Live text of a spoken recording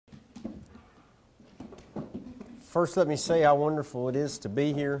First, let me say how wonderful it is to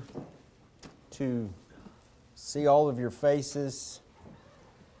be here, to see all of your faces.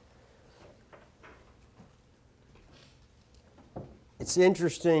 It's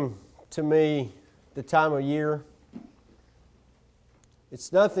interesting to me, the time of year.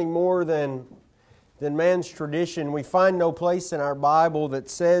 It's nothing more than man's tradition. We find no place in our Bible that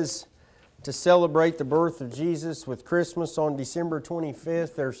says to celebrate the birth of Jesus with Christmas on December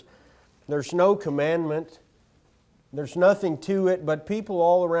 25th. There's no commandment. There's nothing to it, but people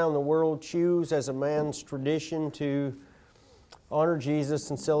all around the world choose as a man's tradition to honor Jesus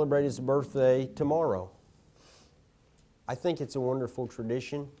and celebrate His birthday tomorrow. I think it's a wonderful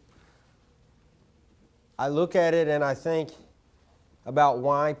tradition. I look at it and I think about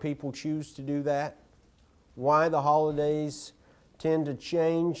why people choose to do that, why the holidays tend to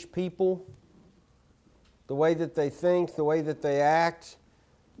change people, the way that they think, the way that they act,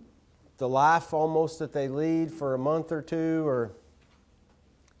 the life almost that they lead for a month or two, or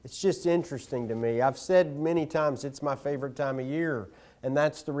it's just interesting to me. I've said many times it's my favorite time of year, and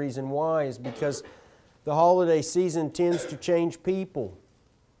that's the reason why, is because the holiday season tends to change people.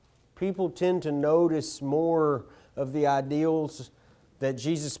 People tend to notice more of the ideals that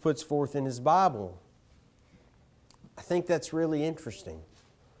Jesus puts forth in His Bible. I think that's really interesting.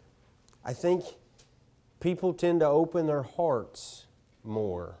 I think people tend to open their hearts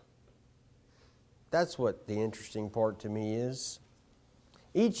more. That's what the interesting part to me is.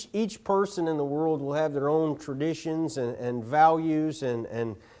 Each person in the world will have their own traditions and values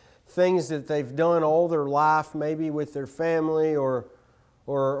and things that they've done all their life, maybe with their family or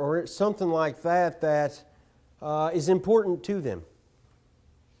something like that is important to them.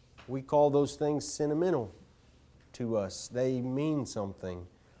 We call those things sentimental to us. They mean something.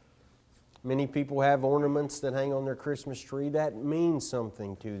 Many people have ornaments that hang on their Christmas tree. That means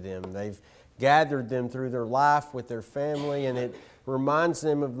something to them. They've gathered them through their life with their family, and it reminds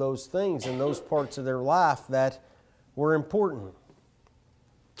them of those things and those parts of their life that were important.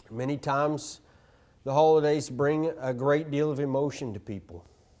 Many times the holidays bring a great deal of emotion to people.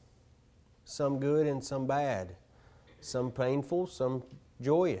 Some good and some bad. Some painful, some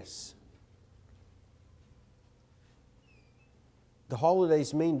joyous. The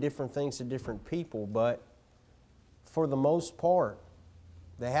holidays mean different things to different people, but for the most part,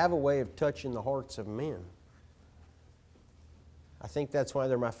 they have a way of touching the hearts of men. I think that's why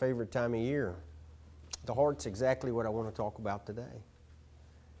they're my favorite time of year. The heart's exactly what I want to talk about today.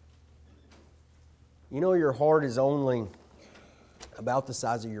 You know, your heart is only about the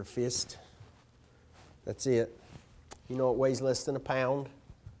size of your fist. That's it. You know, it weighs less than a pound.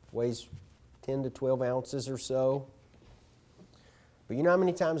 Weighs 10 to 12 ounces or so. But you know how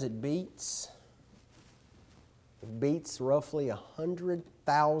many times it beats? It beats roughly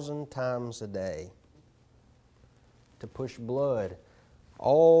 100,000 times a day to push blood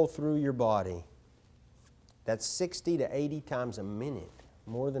all through your body. That's 60 to 80 times a minute,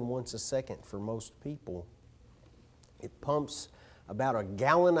 more than once a second for most people. It pumps about 1.5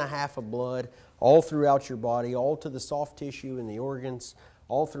 gallons of blood all throughout your body, all to the soft tissue and the organs,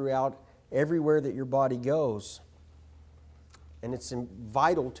 all throughout everywhere that your body goes. And it's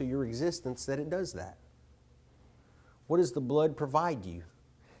vital to your existence that it does that. What does the blood provide you?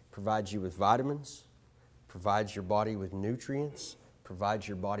 It provides you with vitamins, provides your body with nutrients, provides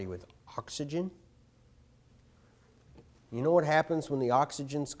your body with oxygen. You know what happens when the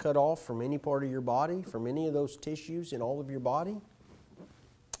oxygen's cut off from any part of your body, from any of those tissues in all of your body?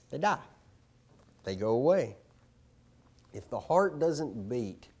 They die. They go away. If the heart doesn't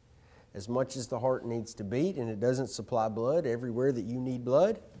beat as much as the heart needs to beat, and it doesn't supply blood everywhere that you need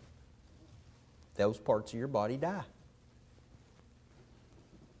blood, those parts of your body die.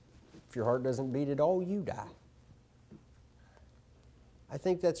 If your heart doesn't beat at all, you die. I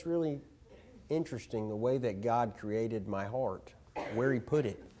think that's really interesting, the way that God created my heart, where He put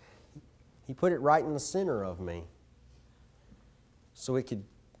it. He put it right in the center of me so it could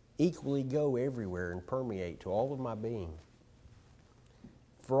equally go everywhere and permeate to all of my being.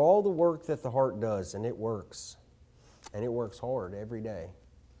 For all the work that the heart does, and it works hard every day,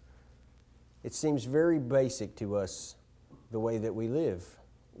 it seems very basic to us the way that we live.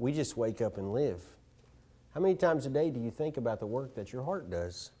 We just wake up and live. How many times a day do you think about the work that your heart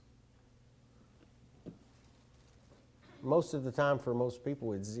does? Most of the time, for most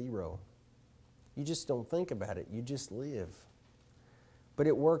people, it's zero. You just don't think about it. You just live. But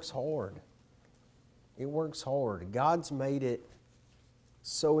it works hard. It works hard. God's made it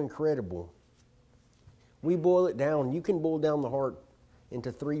so incredible. We boil it down. You can boil down the heart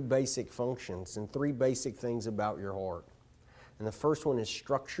into 3 basic functions and 3 basic things about your heart. And the first one is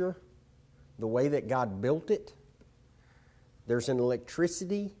structure, the way that God built it. There's an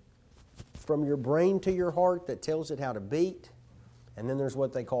electricity from your brain to your heart that tells it how to beat. And then there's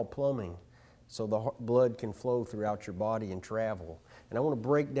what they call plumbing, so the blood can flow throughout your body and travel. And I want to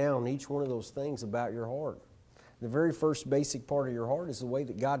break down each one of those things about your heart. The very first basic part of your heart is the way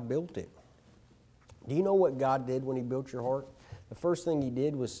that God built it. Do you know what God did when He built your heart? The first thing He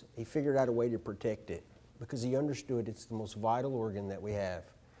did was He figured out a way to protect it, because He understood it's the most vital organ that we have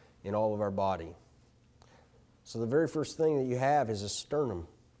in all of our body. So the very first thing that you have is a sternum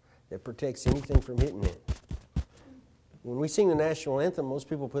that protects anything from hitting it. When we sing the national anthem, most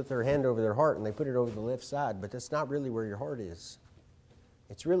people put their hand over their heart and they put it over the left side, but that's not really where your heart is.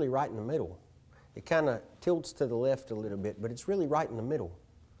 It's really right in the middle. It kind of tilts to the left a little bit, but it's really right in the middle.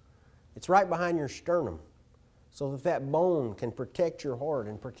 It's right behind your sternum, so that that bone can protect your heart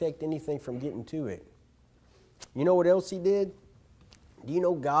and protect anything from getting to it. You know what else He did? Do you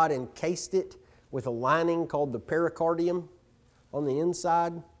know God encased it with a lining called the pericardium on the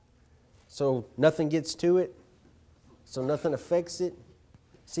inside, so nothing gets to it, so nothing affects it?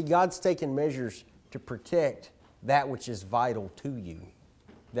 See, God's taken measures to protect that which is vital to you,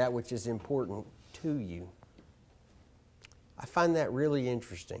 that which is important to you. I find that really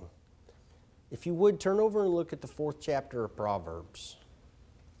interesting. If you would, turn over and look at the 4th chapter of Proverbs.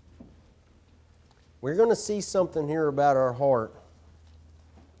 We're going to see something here about our heart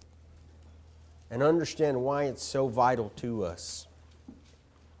and understand why it's so vital to us.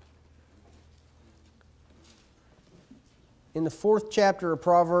 In the 4th chapter of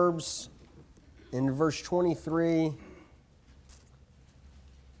Proverbs, in verse 23,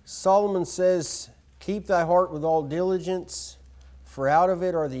 Solomon says, "Keep thy heart with all diligence, for out of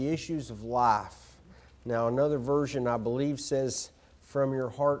it are the issues of life." Now another version, I believe, says, "From your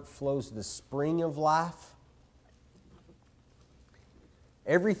heart flows the spring of life."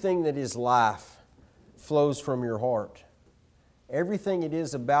 Everything that is life flows from your heart. Everything it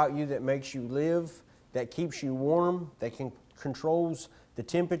is about you that makes you live, that keeps you warm, that controls the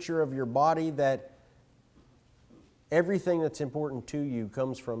temperature of your body, that everything that's important to you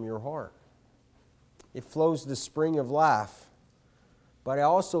comes from your heart. It flows the spring of life. But I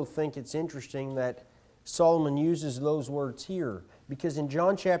also think it's interesting that Solomon uses those words here, because in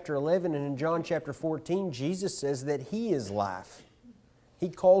John chapter 11 and in John chapter 14, Jesus says that He is life. He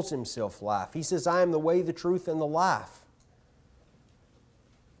calls Himself life. He says, "I am the way, the truth, and the life."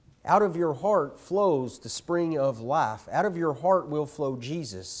 Out of your heart flows the spring of life. Out of your heart will flow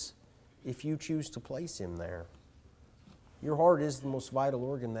Jesus if you choose to place Him there. Your heart is the most vital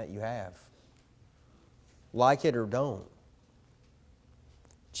organ that you have. Like it or don't.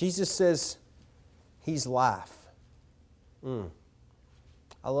 Jesus says He's life.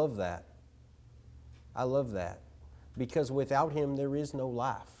 I love that. I love that. Because without Him there is no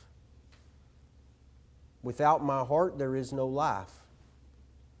life. Without my heart there is no life.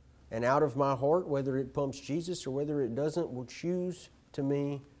 And out of my heart, whether it pumps Jesus or whether it doesn't, will choose to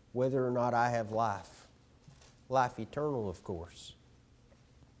me whether or not I have life. Life eternal, of course.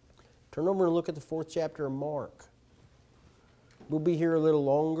 Turn over and look at the 4th chapter of Mark. We'll be here a little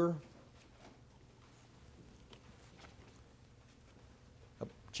longer.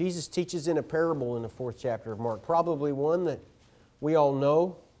 Jesus teaches in a parable in the 4th chapter of Mark, probably one that we all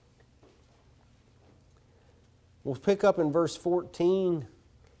know. We'll pick up in verse 14,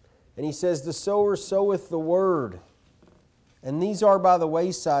 and He says, "The sower soweth the word, and these are by the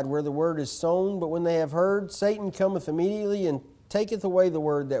wayside where the word is sown, but when they have heard, Satan cometh immediately and taketh away the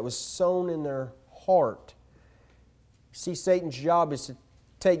word that was sown in their heart." See, Satan's job is to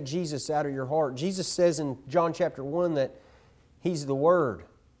take Jesus out of your heart. Jesus says in John chapter 1 that He's the Word.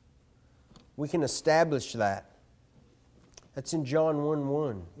 We can establish that. That's in John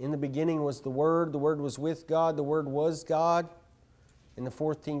 1:1. "In the beginning was the Word was with God, the Word was God." In the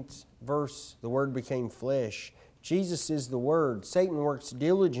 14th verse, the Word became flesh. Jesus is the Word. Satan works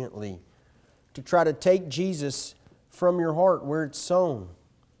diligently to try to take Jesus from your heart where it's sown.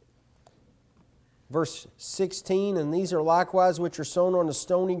 Verse 16, "And these are likewise which are sown on a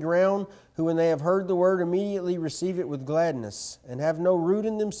stony ground, who when they have heard the word immediately receive it with gladness, and have no root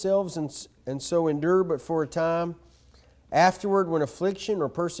in themselves, and so endure but for a time. Afterward, when affliction or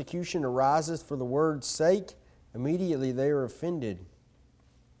persecution arises for the word's sake, immediately they are offended.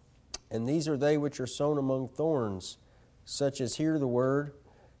 And these are they which are sown among thorns, such as hear the word,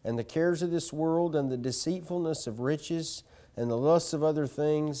 and the cares of this world, and the deceitfulness of riches, and the lusts of other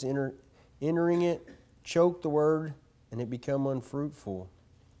things, entering it, choke the word, and it become unfruitful.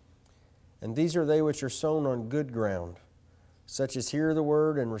 And these are they which are sown on good ground, such as hear the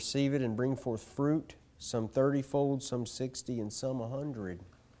word, and receive it, and bring forth fruit, some 30-fold, some 60, and some 100.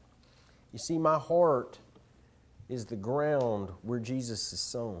 You see, my heart is the ground where Jesus is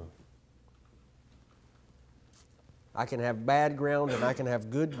sown. I can have bad ground and I can have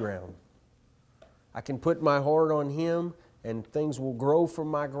good ground. I can put my heart on Him and things will grow from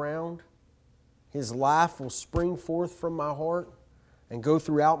my ground. His life will spring forth from my heart and go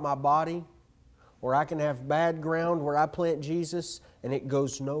throughout my body. Or I can have bad ground where I plant Jesus and it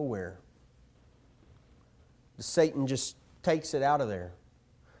goes nowhere. Satan just takes it out of there.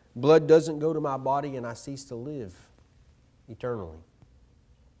 Blood doesn't go to my body and I cease to live eternally.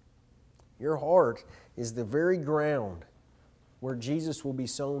 Your heart is the very ground where Jesus will be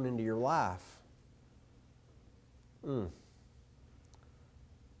sown into your life.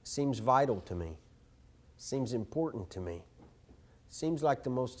 Seems vital to me. Seems important to me. Seems like the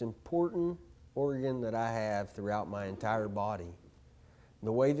most important organ that I have throughout my entire body.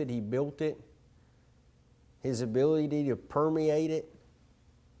 The way that He built it, His ability to permeate it,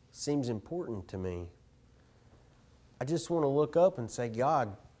 seems important to me. I just want to look up and say,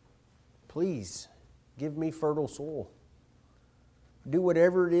 God, please give me fertile soil. Do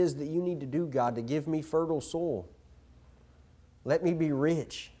whatever it is that you need to do, God, to give me fertile soil. Let me be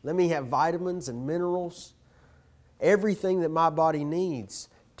rich. Let me have vitamins and minerals, everything that my body needs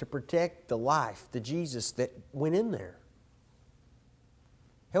to protect the life, the Jesus that went in there.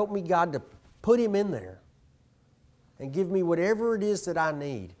 Help me, God, to put Him in there and give me whatever it is that I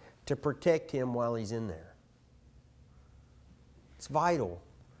need to protect Him while He's in there. It's vital.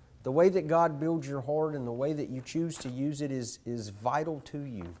 The way that God builds your heart and the way that you choose to use it is vital to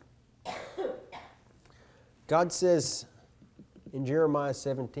you. God says in Jeremiah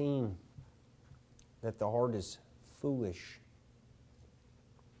 17 that the heart is foolish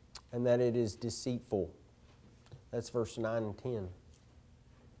and that it is deceitful. That's verse 9 and 10.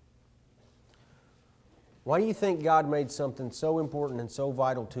 Why do you think God made something so important and so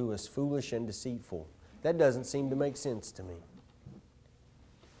vital to us foolish and deceitful? That doesn't seem to make sense to me.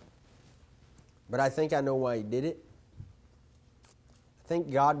 But I think I know why He did it. I think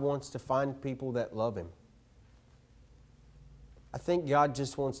God wants to find people that love Him. I think God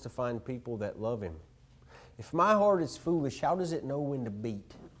just wants to find people that love Him. If my heart is foolish, how does it know when to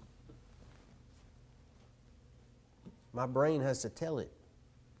beat? My brain has to tell it.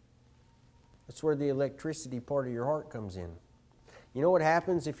 That's where the electricity part of your heart comes in. You know what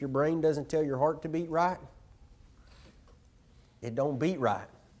happens if your brain doesn't tell your heart to beat right? It don't beat right.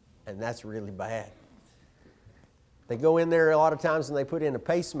 And that's really bad. They go in there a lot of times and they put in a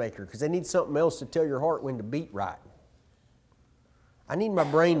pacemaker because they need something else to tell your heart when to beat right. I need my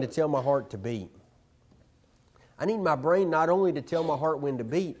brain to tell my heart to beat. I need my brain not only to tell my heart when to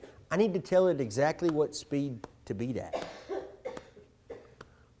beat, I need to tell it exactly what speed to beat at.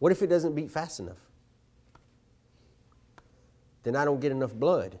 What if it doesn't beat fast enough? Then I don't get enough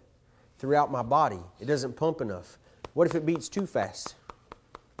blood throughout my body. It doesn't pump enough. What if it beats too fast?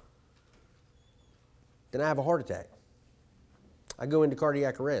 Then I have a heart attack. I go into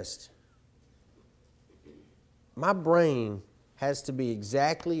cardiac arrest. My brain has to be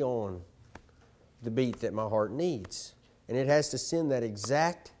exactly on the beat that my heart needs. And it has to send that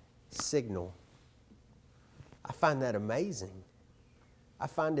exact signal. I find that amazing. I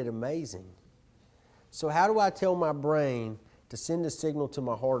find it amazing. So how do I tell my brain to send a signal to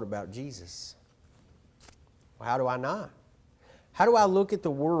my heart about Jesus? Well, how do I not? How do I look at the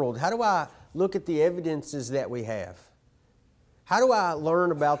world? How do I look at the evidences that we have? How do I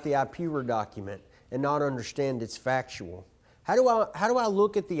learn about the IPURA document and not understand it's factual? How do I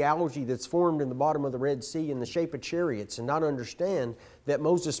look at the algae that's formed in the bottom of the Red Sea in the shape of chariots and not understand that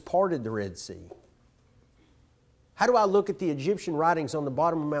Moses parted the Red Sea? How do I look at the Egyptian writings on the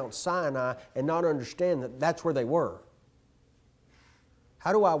bottom of Mount Sinai and not understand that that's where they were?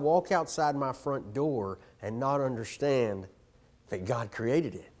 How do I walk outside my front door and not understand that God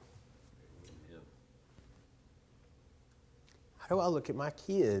created it? How do I look at my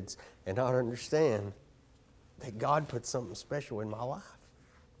kids and not understand that God put something special in my life?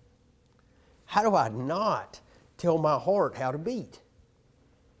 How do I not tell my heart how to beat?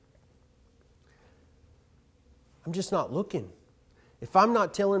 I'm just not looking. If I'm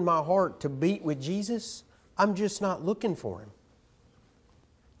not telling my heart to beat with Jesus, I'm just not looking for Him.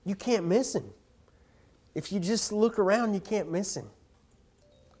 You can't miss Him. If you just look around, you can't miss Him.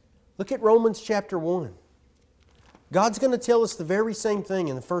 Look at Romans chapter 1. God's going to tell us the very same thing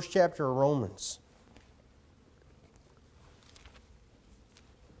in the first chapter of Romans.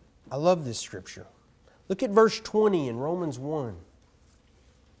 I love this scripture. Look at verse 20 in Romans 1.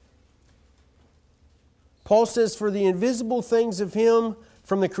 Paul says, "For the invisible things of Him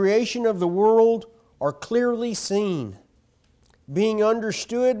from the creation of the world are clearly seen, being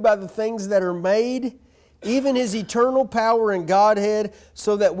understood by the things that are made, even His eternal power and Godhead,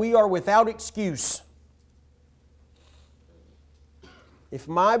 so that we are without excuse. If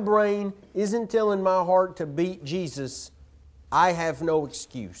my brain isn't telling my heart to beat Jesus, I have no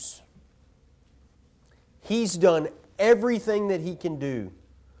excuse. He's done everything that He can do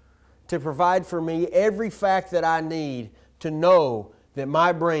to provide for me every fact that I need to know that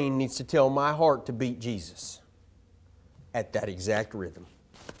my brain needs to tell my heart to beat Jesus at that exact rhythm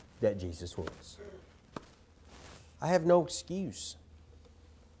that Jesus was. I have no excuse.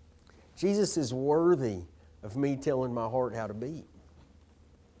 Jesus is worthy of me telling my heart how to beat.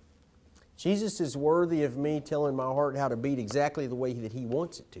 Jesus is worthy of me telling my heart how to beat exactly the way that He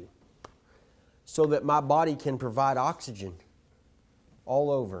wants it to, so that my body can provide oxygen all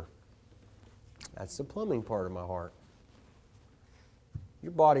over. That's the plumbing part of my heart.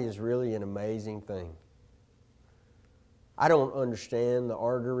 Your body is really an amazing thing. I don't understand the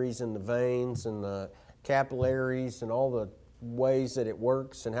arteries and the veins and the capillaries and all the ways that it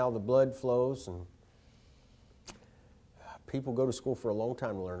works and how the blood flows. And people go to school for a long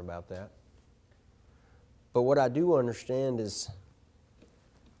time to learn about that. But what I do understand is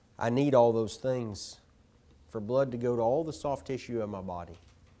I need all those things for blood to go to all the soft tissue of my body.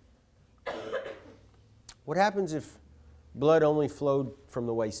 What happens if blood only flowed from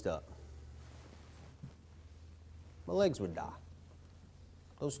the waist up? My legs would die.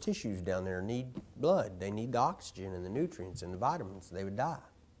 Those tissues down there need blood. They need the oxygen and the nutrients and the vitamins. They would die.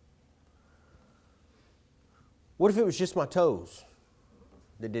 What if it was just my toes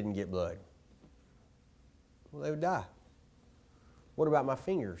that didn't get blood? Well, they would die. What about my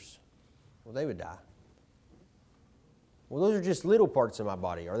fingers? Well, they would die. Well, those are just little parts of my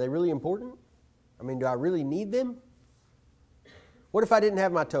body. Are they really important? I mean, do I really need them? What if I didn't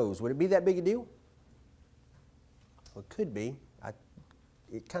have my toes? Would it be that big a deal? Well, it could be.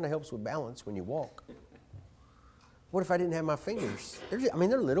 It kind of helps with balance when you walk. What if I didn't have my fingers? They're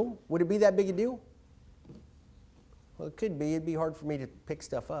little. Would it be that big a deal? Well, it could be. It'd be hard for me to pick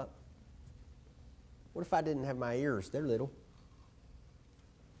stuff up. What if I didn't have my ears? They're little.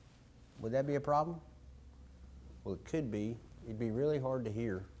 Would that be a problem? Well, it could be. It'd be really hard to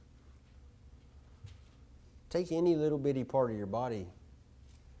hear. Take any little bitty part of your body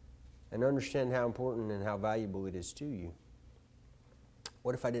and understand how important and how valuable it is to you.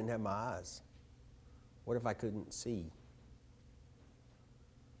 What if I didn't have my eyes? What if I couldn't see?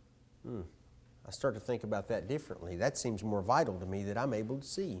 I start to think about that differently. That seems more vital to me that I'm able to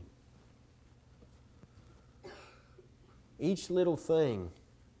see. Each little thing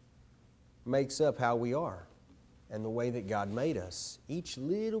makes up how we are and the way that God made us. Each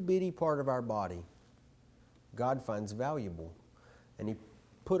little bitty part of our body, God finds valuable. And He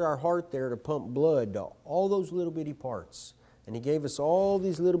put our heart there to pump blood to all those little bitty parts. And He gave us all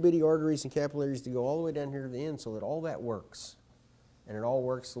these little bitty arteries and capillaries to go all the way down here to the end so that all that works. And it all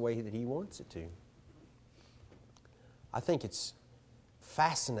works the way that He wants it to. I think it's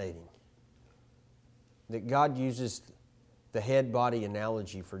fascinating that God uses the head-body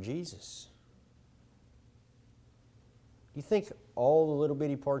analogy for Jesus. Do you think all the little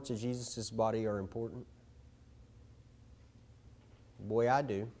bitty parts of Jesus' body are important? Boy, I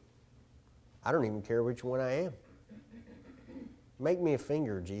do. I don't even care which one I am. Make me a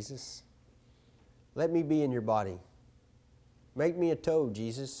finger, Jesus. Let me be in your body. Make me a toe,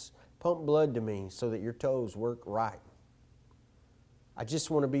 Jesus. Pump blood to me so that your toes work right. I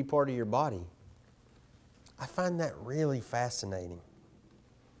just want to be part of your body. I find that really fascinating.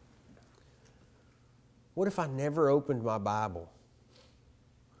 What if I never opened my Bible?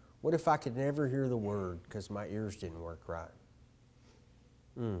 What if I could never hear the Word because my ears didn't work right?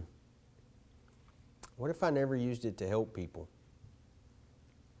 What if I never used it to help people?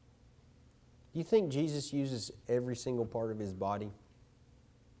 Do you think Jesus uses every single part of His body?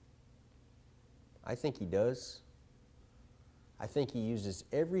 I think He does. I think He uses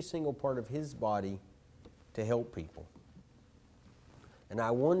every single part of His body to help people. And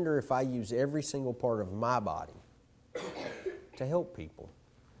I wonder if I use every single part of my body to help people,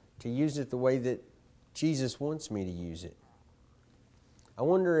 to use it the way that Jesus wants me to use it. I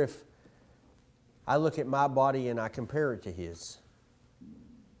wonder if I look at my body and I compare it to His.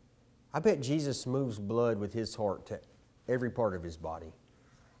 I bet Jesus moves blood with His heart to every part of His body.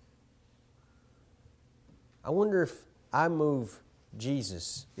 I wonder if I move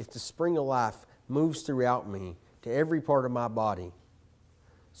Jesus, if the spring of life moves throughout me to every part of my body,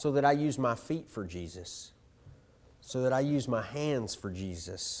 so that I use my feet for Jesus, so that I use my hands for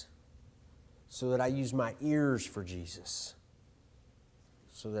Jesus, so that I use my ears for Jesus,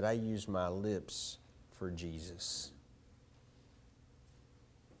 so that I use my lips for Jesus.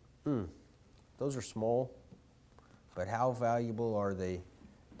 Those are small, but how valuable are they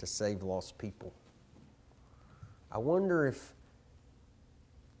to save lost people? I wonder if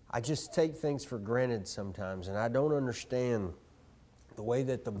I just take things for granted sometimes, and I don't understand the way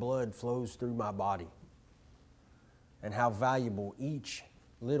that the blood flows through my body and how valuable each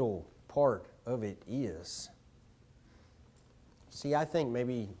little part of it is. See, I think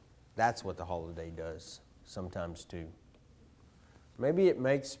maybe that's what the holiday does sometimes too. Maybe it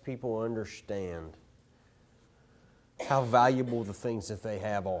makes people understand how valuable the things that they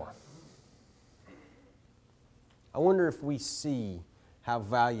have are. I wonder if we see how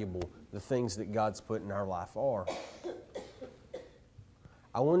valuable the things that God's put in our life are.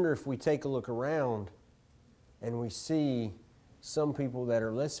 I wonder if we take a look around and we see some people that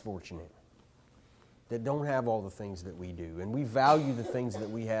are less fortunate, that don't have all the things that we do, and we value the things that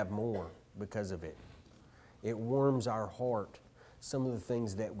we have more because of it. It warms our heart, some of the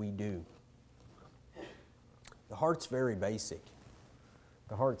things that we do. The heart's very basic.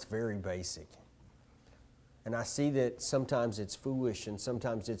 The heart's very basic. And I see that sometimes it's foolish and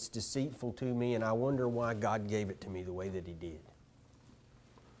sometimes it's deceitful to me, and I wonder why God gave it to me the way that He did.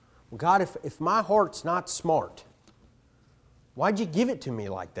 Well, God, if my heart's not smart, why'd you give it to me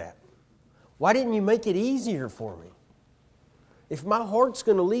like that? Why didn't you make it easier for me? If my heart's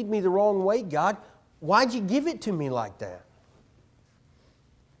going to lead me the wrong way, God, why'd you give it to me like that?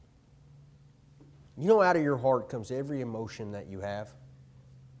 You know, out of your heart comes every emotion that you have.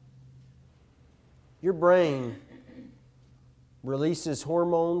 Your brain releases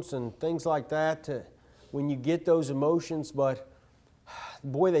hormones and things like that when you get those emotions, but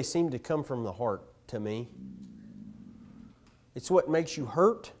boy, they seem to come from the heart to me. It's what makes you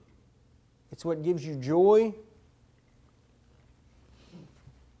hurt. It's what gives you joy.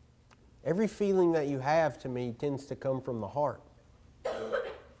 Every feeling that you have to me tends to come from the heart.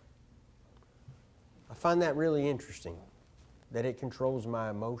 I find that really interesting, that it controls my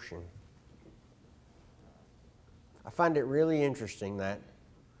emotion. I find it really interesting that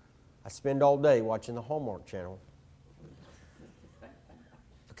I spend all day watching the Hallmark Channel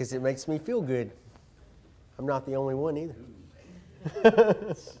because it makes me feel good. I'm not the only one either.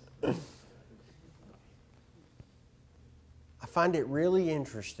 I find it really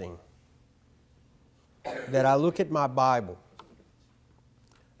interesting that I look at my Bible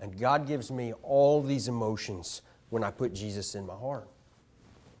and God gives me all these emotions when I put Jesus in my heart.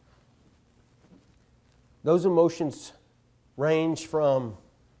 Those emotions range from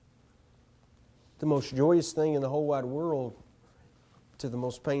the most joyous thing in the whole wide world to the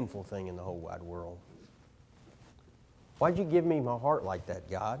most painful thing in the whole wide world. Why'd you give me my heart like that,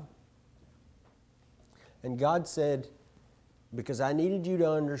 God? And God said, because I needed you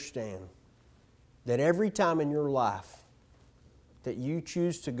to understand that every time in your life that you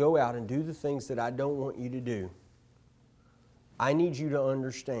choose to go out and do the things that I don't want you to do, I need you to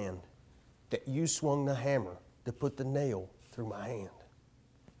understand that you swung the hammer to put the nail through my hand.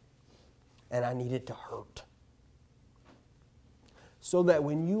 And I need it to hurt. So that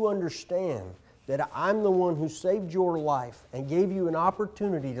when you understand that I'm the one who saved your life and gave you an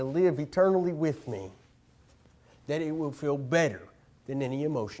opportunity to live eternally with me, that it will feel better than any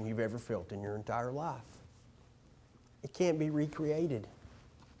emotion you've ever felt in your entire life. It can't be recreated.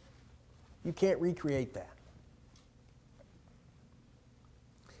 You can't recreate that.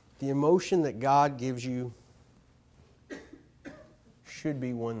 The emotion that God gives you should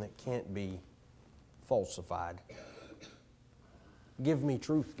be one that can't be falsified. Give me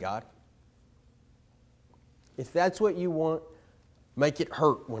truth, God. If that's what you want, make it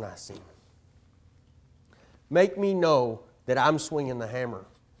hurt when I sin. Make me know that I'm swinging the hammer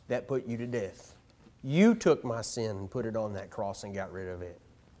that put you to death. You took my sin and put it on that cross and got rid of it.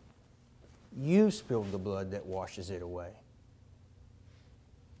 You spilled the blood that washes it away.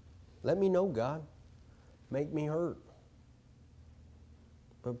 Let me know, God. Make me hurt.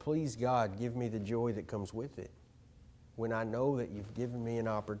 But please, God, give me the joy that comes with it when I know that you've given me an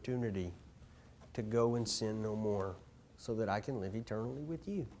opportunity to go and sin no more so that I can live eternally with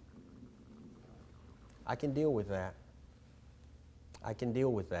you. I can deal with that. I can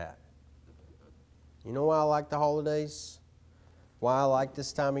deal with that. You know why I like the holidays? Why I like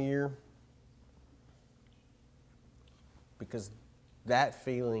this time of year? Because that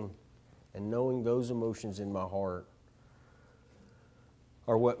feeling and knowing those emotions in my heart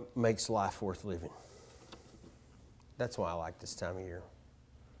are what makes life worth living. That's why I like this time of year.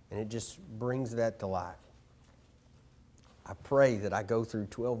 And it just brings that to life. I pray that I go through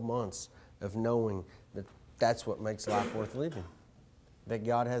 12 months of knowing that that's what makes life worth living. That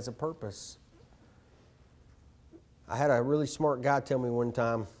God has a purpose. I had a really smart guy tell me one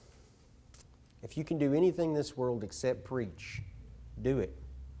time, If you can do anything in this world except preach, do it.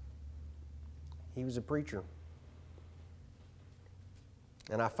 He was a preacher.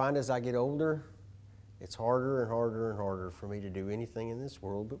 And I find as I get older, it's harder and harder and harder for me to do anything in this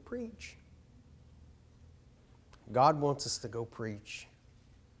world but preach. God wants us to go preach.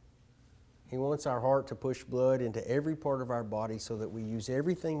 He wants our heart to push blood into every part of our body so that we use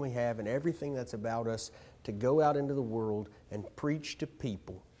everything we have and everything that's about us to go out into the world and preach to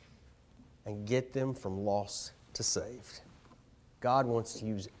people and get them from lost to saved. God wants to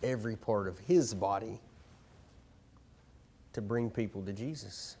use every part of His body to bring people to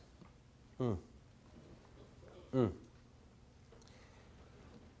Jesus.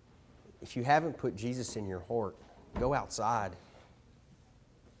 If you haven't put Jesus in your heart, go outside.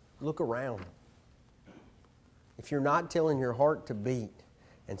 Look around. If you're not telling your heart to beat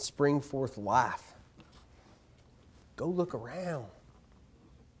and spring forth life, go look around.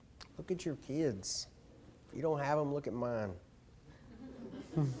 Look at your kids. If you don't have them, look at mine.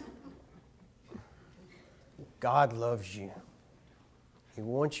 God loves you. He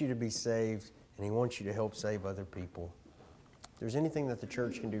wants you to be saved, and He wants you to help save other people. If there's anything that the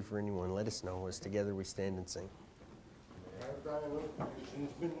church can do for anyone, let us know as together we stand and sing.